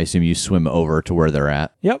 and I assume you swim over to where they're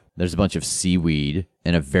at. Yep. There's a bunch of seaweed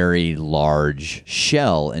and a very large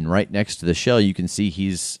shell, and right next to the shell, you can see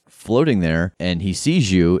he's floating there, and he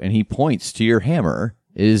sees you, and he points to your hammer.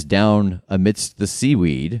 It is down amidst the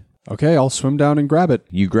seaweed. Okay, I'll swim down and grab it.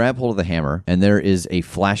 You grab hold of the hammer, and there is a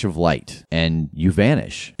flash of light, and you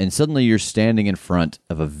vanish. And suddenly you're standing in front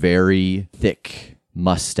of a very thick,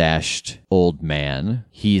 mustached old man.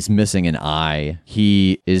 He's missing an eye.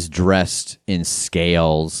 He is dressed in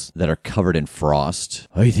scales that are covered in frost.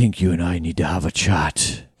 I think you and I need to have a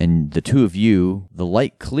chat. And the two of you, the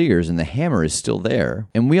light clears and the hammer is still there.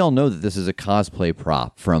 And we all know that this is a cosplay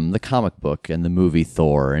prop from the comic book and the movie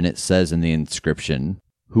Thor, and it says in the inscription,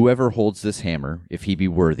 "Whoever holds this hammer, if he be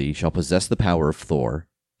worthy, shall possess the power of Thor."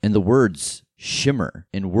 And the words shimmer,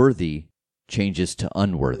 and worthy changes to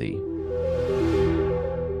unworthy.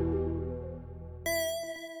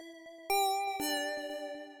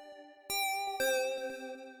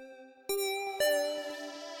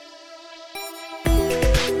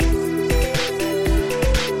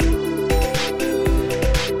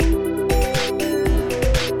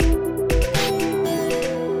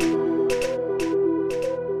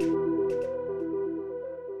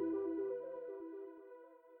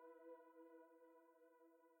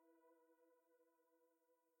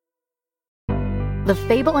 The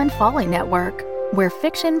Fable and Folly Network, where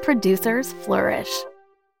fiction producers flourish.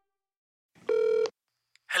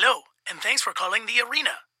 Hello, and thanks for calling the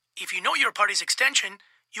Arena. If you know your party's extension,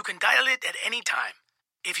 you can dial it at any time.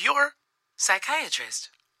 If your psychiatrist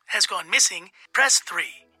has gone missing, press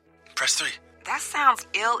 3. Press 3. That sounds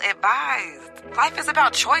ill-advised. Life is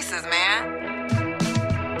about choices, man.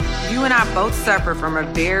 You and I both suffer from a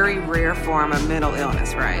very rare form of mental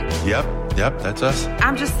illness, right? Yep, that's us.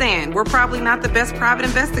 I'm just saying, we're probably not the best private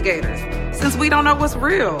investigators, since we don't know what's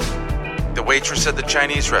real. The waitress at the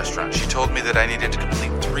Chinese restaurant, she told me that I needed to complete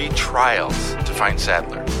 3 trials to find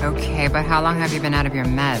Sadler. Okay, but how long have you been out of your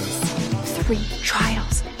meds? 3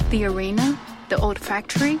 trials. The arena, the old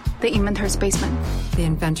factory, the inventor's basement. The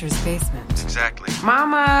inventor's basement. Exactly.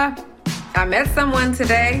 Mama, I met someone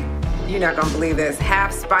today. You're not gonna believe this.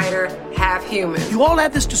 Half spider, half human. You all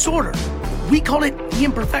have this disorder. We call it the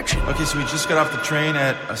imperfection. Okay, so we just got off the train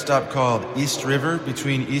at a stop called East River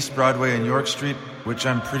between East Broadway and York Street, which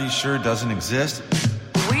I'm pretty sure doesn't exist.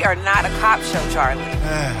 We are not a cop show, Charlie.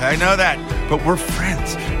 I know that, but we're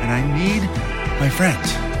friends, and I need my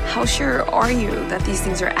friends. How sure are you that these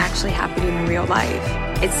things are actually happening in real life?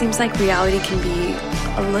 It seems like reality can be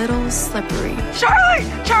a little slippery. Charlie,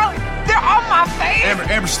 they're on my face.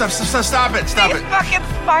 Amber, stop it. These fucking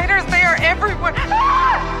spiders, they are everywhere.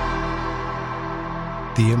 Ah!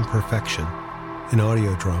 The Imperfection, an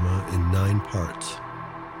audio drama in 9 parts,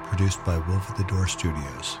 produced by Wolf at the Door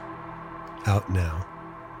Studios. Out now.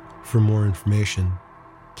 For more information,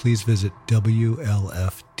 please visit WLFDR.com.